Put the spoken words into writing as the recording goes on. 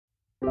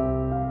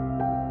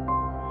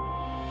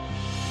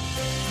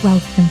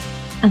Welcome,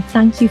 and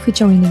thank you for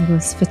joining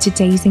us for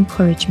today's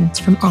encouragement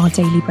from Our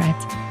Daily Bread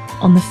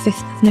on the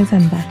 5th of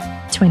November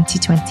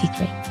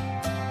 2023.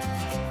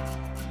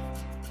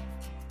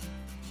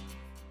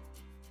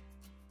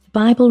 The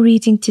Bible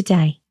reading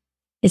today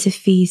is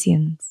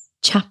Ephesians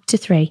chapter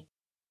 3,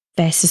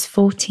 verses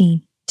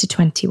 14 to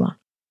 21.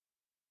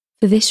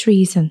 For this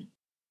reason,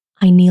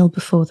 I kneel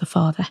before the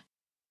Father,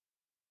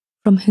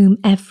 from whom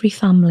every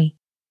family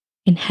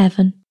in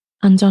heaven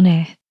and on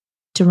earth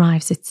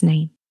derives its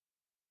name.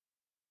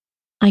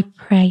 I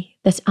pray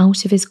that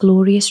out of his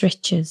glorious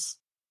riches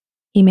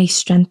he may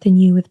strengthen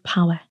you with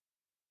power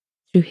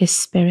through his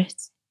Spirit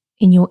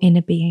in your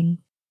inner being,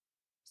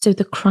 so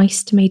that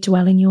Christ may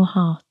dwell in your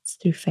hearts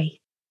through faith.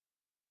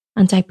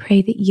 And I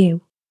pray that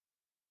you,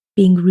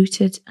 being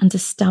rooted and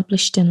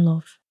established in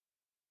love,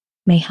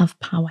 may have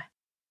power,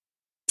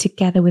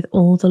 together with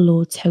all the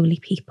Lord's holy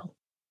people,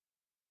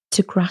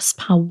 to grasp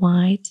how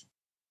wide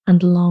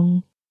and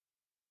long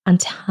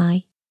and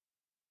high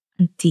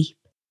and deep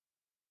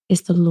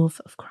is the love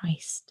of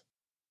Christ,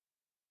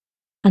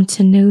 and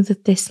to know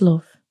that this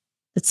love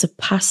that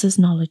surpasses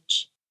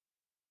knowledge,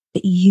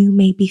 that you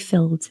may be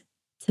filled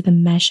to the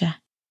measure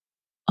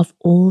of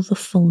all the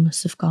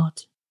fullness of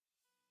God.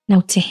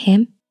 Now to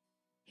him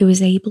who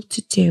is able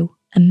to do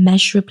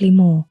immeasurably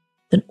more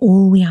than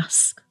all we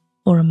ask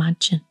or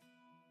imagine,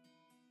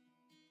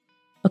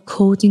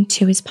 according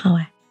to his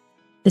power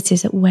that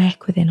is at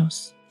work within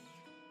us,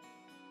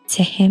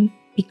 to him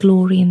be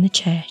glory in the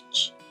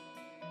church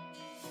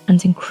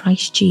and in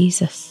Christ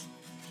Jesus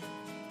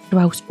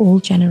throughout all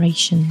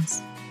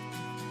generations,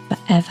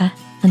 forever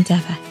and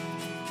ever.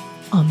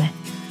 Amen.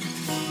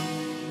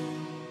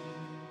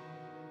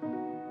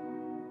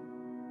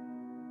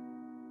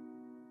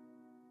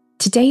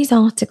 Today's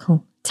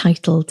article,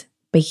 titled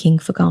Baking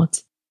for God,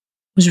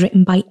 was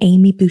written by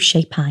Amy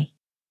Boucher-Pye.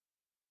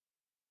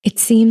 It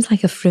seems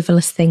like a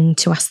frivolous thing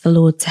to ask the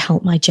Lord to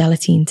help my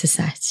gelatine to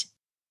set,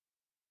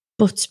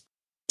 but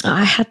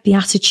I had the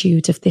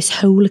attitude of this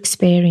whole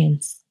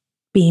experience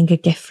being a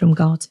gift from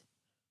God,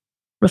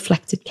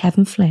 reflected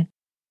Kevin Flynn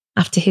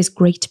after his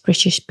Great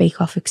British Bake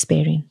Off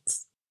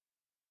experience.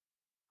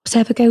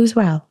 Whatever goes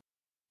well,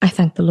 I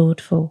thank the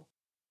Lord for,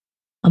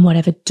 and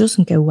whatever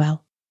doesn't go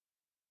well,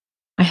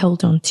 I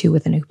hold on to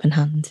with an open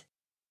hand.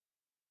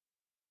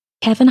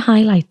 Kevin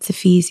highlights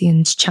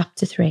Ephesians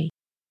chapter 3,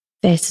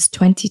 verses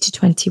 20 to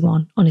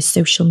 21 on his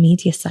social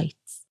media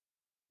sites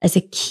as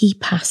a key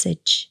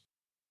passage,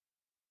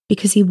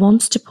 because he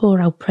wants to pour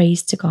out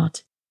praise to God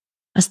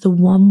as the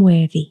one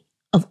worthy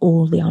of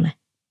all the honour.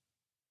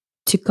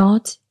 To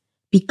God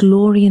be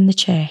glory in the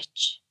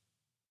church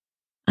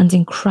and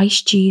in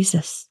Christ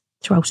Jesus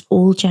throughout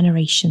all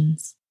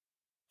generations,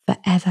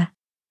 forever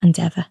and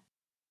ever.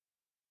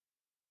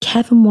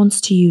 Kevin wants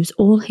to use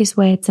all his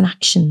words and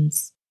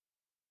actions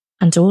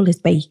and all his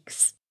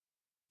bakes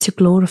to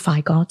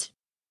glorify God.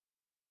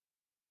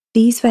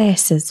 These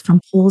verses from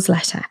Paul's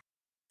letter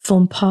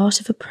form part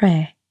of a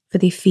prayer for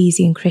the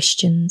Ephesian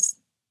Christians.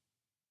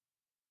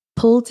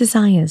 Paul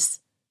desires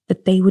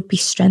that they would be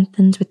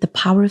strengthened with the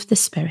power of the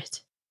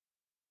Spirit,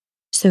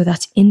 so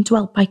that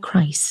indwelt by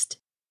Christ,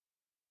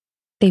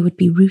 they would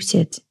be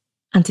rooted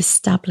and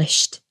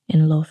established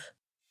in love.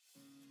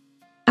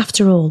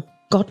 After all,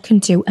 God can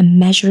do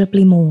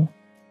immeasurably more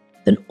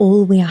than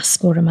all we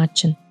ask or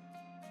imagine,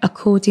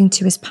 according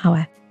to his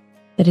power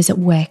that is at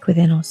work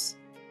within us.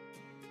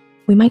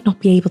 We might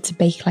not be able to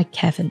bake like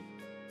Kevin,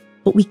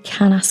 but we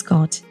can ask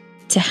God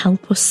to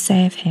help us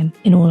serve him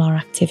in all our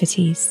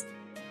activities.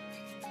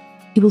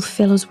 He will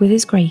fill us with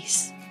his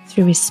grace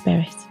through his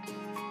Spirit,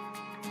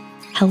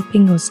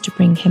 helping us to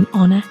bring him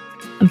honour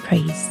and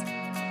praise.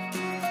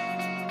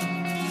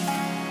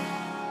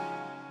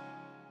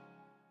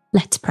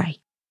 Let's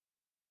pray.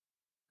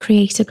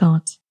 Creator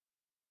God,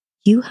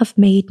 you have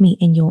made me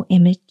in your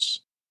image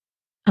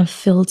and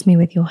filled me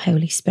with your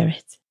Holy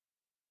Spirit.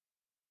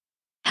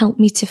 Help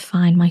me to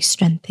find my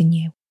strength in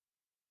you.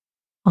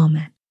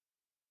 Amen.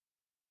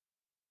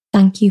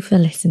 Thank you for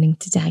listening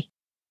today.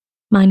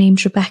 My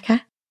name's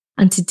Rebecca,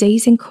 and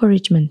today's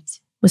encouragement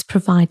was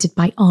provided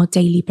by Our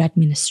Daily Bread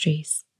Ministries.